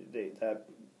that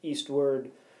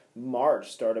eastward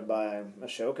march started by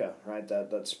Ashoka, right?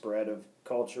 That spread of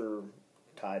culture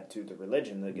tied to the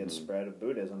religion that gets spread of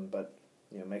Buddhism, but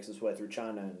makes its way through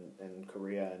China and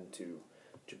Korea and to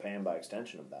Japan by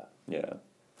extension of that. Yeah,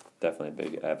 definitely a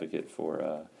big advocate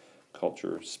for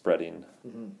culture spreading.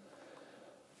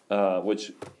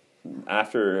 Which,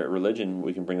 after religion,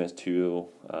 we can bring this to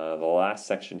the last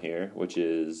section here, which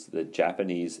is the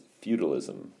Japanese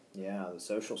feudalism. Yeah, the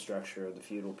social structure of the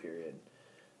feudal period.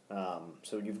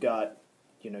 So you've got,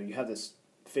 you have this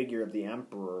figure of the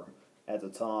emperor at the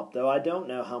top, though I don't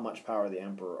know how much power the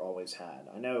emperor always had.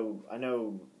 I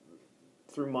know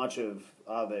through much of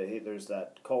it, there's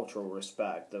that cultural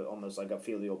respect, almost like a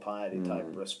filial piety type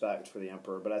respect for the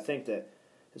emperor. But I think that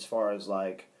as far as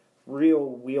like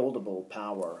real wieldable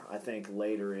power, I think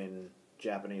later in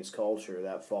Japanese culture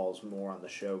that falls more on the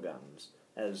shoguns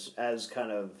as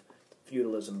kind of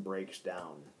feudalism breaks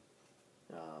down.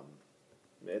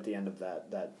 At the end of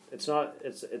that it's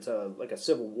like a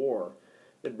civil war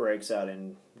that breaks out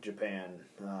in Japan.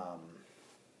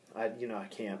 I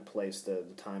can't place the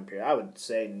time period. I would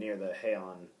say near the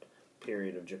Heian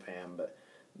period of Japan, but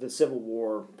the Civil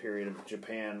War period of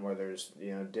Japan, where there's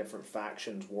different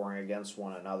factions warring against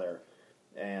one another,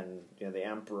 and the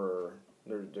emperor,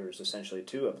 there's essentially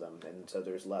two of them, and so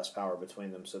there's less power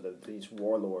between them. So that these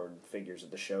warlord figures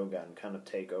of the shogun kind of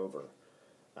take over.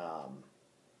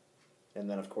 And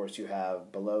then, of course, you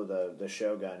have below the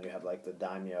shogun, you have like the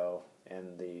daimyo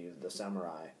and the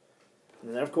samurai.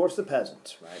 And then, of course, the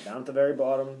peasants, right? Down at the very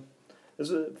bottom.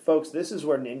 This is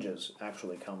where ninjas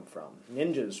actually come from.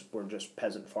 Ninjas were just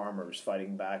peasant farmers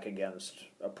fighting back against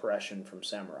oppression from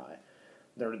samurai.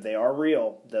 They are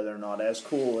real, though they're not as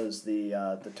cool as the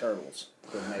turtles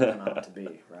that make them out to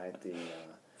be, right?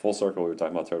 Full circle, we were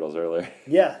talking about turtles earlier.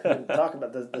 Yeah, talk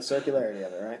about the circularity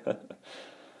of it, right?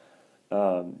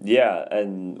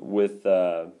 And with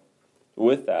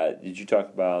that, did you talk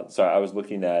about? Sorry, I was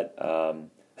looking at.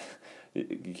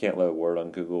 You can't load Word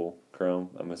on Google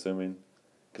Chrome, I'm assuming,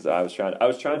 because I was trying to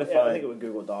find. I think it was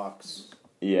Google Docs.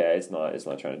 Yeah, it's not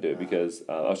trying to do it because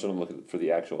I was trying to look for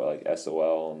the actual like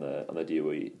SOL on the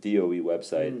DOE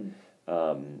website.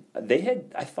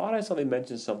 I thought I saw they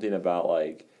mentioned something about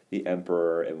like the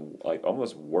emperor and like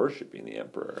almost worshiping the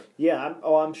emperor. Yeah,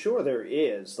 I'm sure there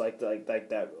is like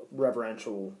that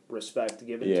reverential respect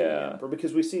given to the emperor,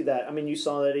 because we see that. I mean, you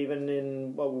saw that even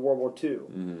in World War II.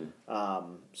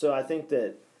 So I think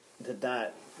that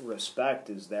respect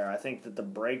is there. I think that the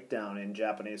breakdown in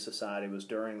Japanese society was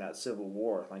during that Civil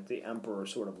War. Like the emperor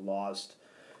sort of lost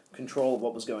control of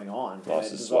what was going on.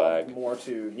 Lost his swag. More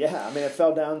to it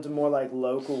fell down to more like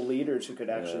local leaders who could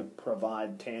actually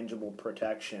provide tangible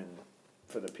protection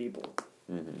for the people.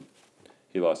 Mm-hmm.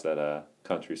 He lost that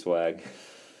country swag.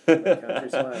 Country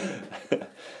swag.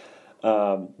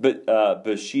 But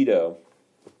Bushido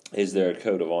is their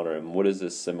code of honor, and what is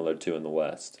this similar to in the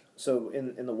West? So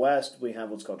in the West, we have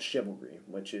what's called chivalry,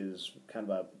 which is kind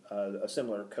of a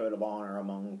similar code of honor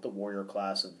among the warrior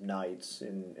class of knights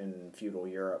in feudal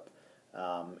Europe.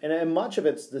 And much of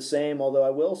it's the same, although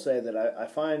I will say that I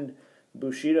find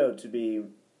Bushido to be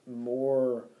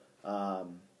more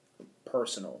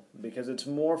personal, because it's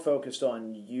more focused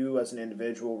on you as an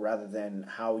individual rather than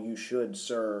how you should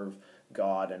serve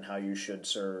God and how you should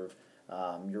serve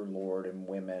your lord and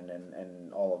women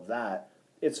and all of that.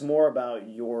 It's more about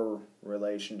your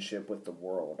relationship with the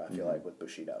world, I feel like, with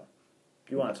Bushido. If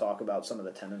you want to talk about some of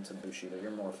the tenets of Bushido, you're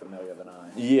more familiar than I.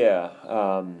 Yeah,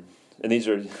 and these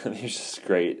are just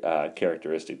great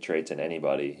characteristic traits in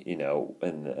anybody,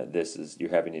 and this is, you're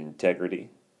having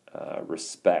integrity,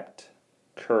 respect,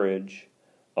 courage,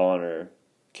 honor,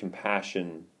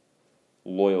 compassion,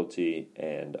 loyalty,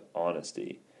 and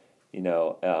honesty.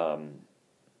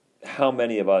 How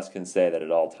many of us can say that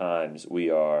at all times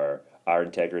our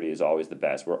integrity is always the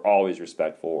best? We're always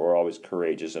respectful. We're always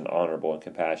courageous and honorable and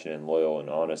compassionate and loyal and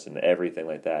honest and everything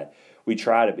like that. We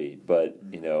try to be, but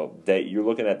that you're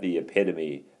looking at the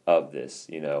epitome of this.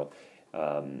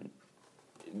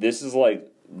 This is like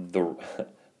the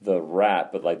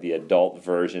rap, but like the adult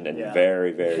version, and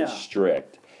very, very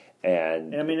strict.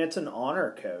 And I mean, it's an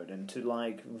honor code, and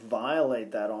to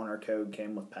violate that honor code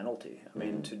came with penalty. I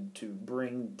mean, to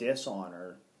bring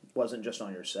dishonor wasn't just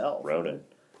on yourself. Ronin.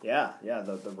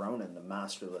 The Ronin, the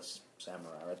masterless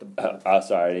samurai, right?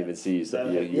 Sorry, I didn't even see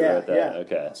you. You wrote that. Yeah.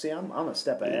 Okay. See, I'm a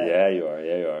step ahead. Yeah, you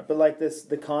are. But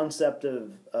the concept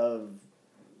of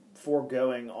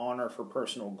foregoing honor for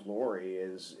personal glory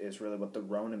is really what the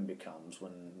Ronin becomes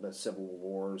when the civil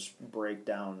wars break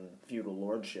down feudal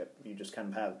lordship. You just kind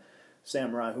of have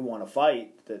samurai who want to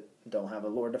fight that don't have a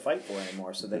lord to fight for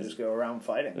anymore, so they just go around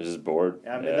fighting. They're just bored.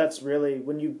 I mean, that's really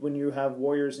when you have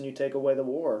warriors and you take away the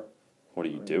war. What do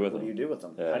you do with them? What do you do with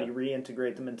them? Yeah. How do you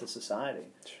reintegrate them into society?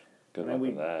 Good luck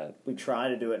with that. We try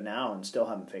to do it now and still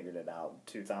haven't figured it out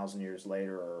 2,000 years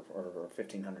later or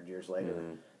 1,500 years later.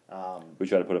 We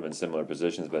try to put them in similar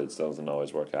positions, but it still doesn't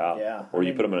always work out. Yeah, or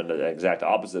you put them in an exact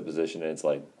opposite position, and it's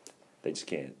like they just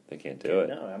can't. They can't do it.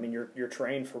 No, I mean you're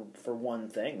trained for one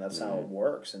thing. That's how it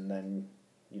works, and then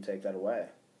you take that away.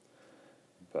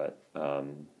 But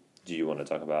do you want to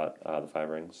talk about the Five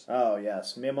Rings? Oh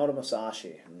yes, Miyamoto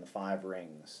Musashi and the Five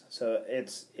Rings. So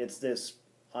it's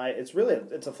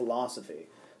a philosophy.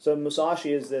 So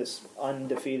Musashi is this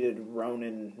undefeated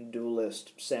Ronin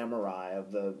duelist samurai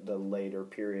of the later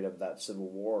period of that civil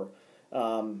war,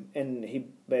 and he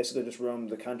basically just roamed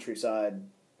the countryside,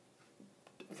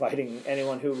 fighting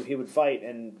anyone who he would fight,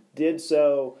 and did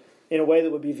so in a way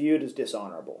that would be viewed as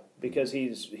dishonorable because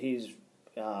he's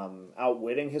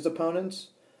outwitting his opponents.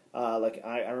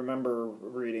 I remember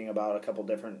reading about a couple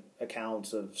different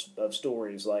accounts of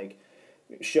stories, like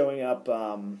showing up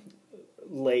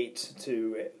late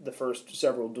to the first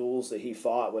several duels that he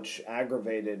fought, which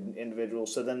aggravated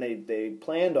individuals. So then they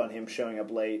planned on him showing up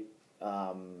late,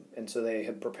 and so they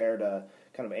had prepared a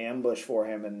kind of ambush for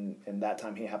him, and that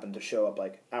time he happened to show up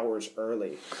hours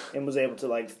early and was able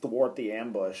to thwart the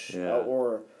ambush,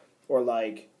 or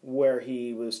where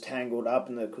he was tangled up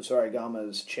in the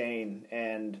Kusarigama's chain,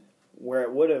 and where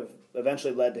it would have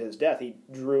eventually led to his death, he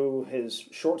drew his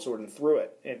short sword and threw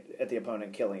it at the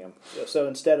opponent, killing him. So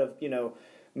instead of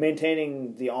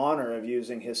maintaining the honor of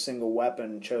using his single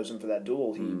weapon chosen for that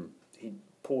duel, he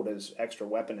pulled his extra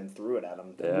weapon and threw it at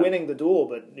him, winning the duel,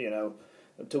 but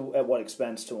at what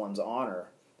expense to one's honor.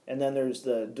 And then there's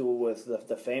the duel with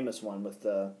the famous one with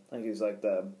I think he's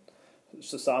the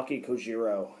Sasaki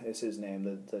Kojiro is his name,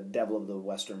 the devil of the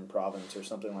Western Province or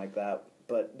something like that.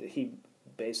 But he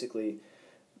basically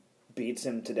beats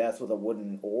him to death with a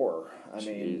wooden oar. I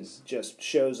mean, just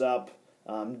shows up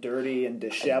dirty and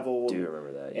disheveled. I do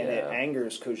remember that, and it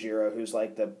angers Kojiro, who's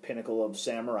the pinnacle of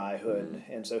samuraihood,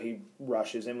 and so he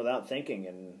rushes in without thinking,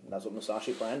 and that's what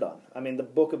Musashi planned on. I mean, the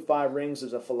Book of Five Rings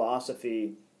is a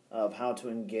philosophy of how to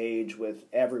engage with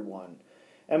everyone.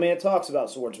 I mean, it talks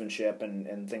about swordsmanship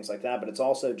and things like that, but it's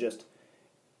also just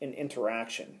an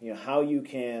interaction. How you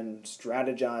can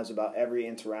strategize about every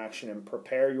interaction and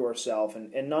prepare yourself,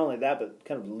 and not only that, but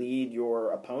kind of lead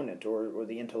your opponent or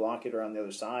the interlocutor on the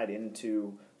other side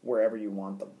into wherever you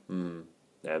want them.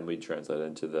 And we translate it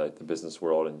into the business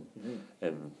world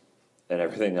and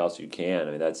everything else you can.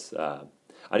 I mean, that's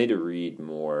I need to read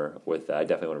more with that. I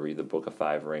definitely want to read the Book of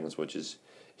Five Rings, which is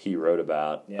he wrote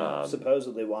about. Yeah,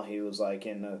 supposedly while he was like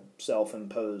in a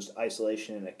self-imposed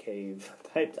isolation in a cave.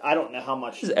 I don't know how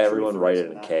much. Does everyone write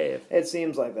in a cave? It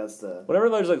seems like that's the. Whenever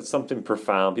there's like something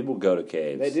profound, people go to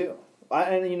caves. They do.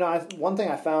 One thing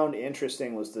I found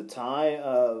interesting was the tie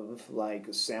of like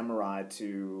samurai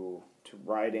to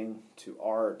writing, to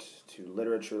art, to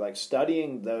literature, like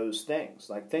studying those things,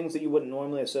 like things that you wouldn't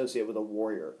normally associate with a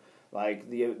warrior, like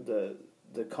the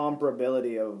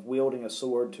comparability of wielding a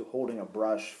sword to holding a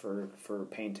brush for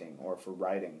painting or for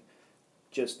writing,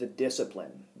 just the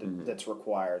discipline that's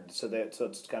required. So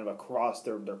it's kind of across.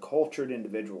 They're cultured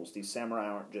individuals. These samurai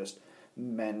aren't just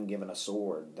men given a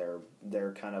sword.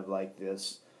 They're kind of like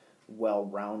this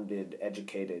well-rounded,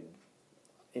 educated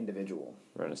individual.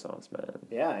 Renaissance man.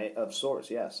 Yeah, of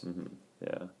sorts. Yes. Mm-hmm.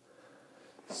 Yeah.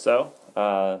 So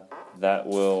that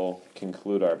will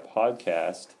conclude our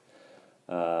podcast.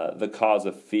 The cause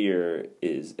of fear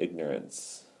is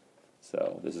ignorance.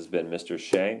 So this has been Mr.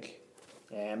 Shank.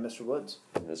 And Mr. Woods.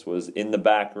 And this was In the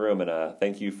Back Room, and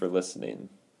thank you for listening.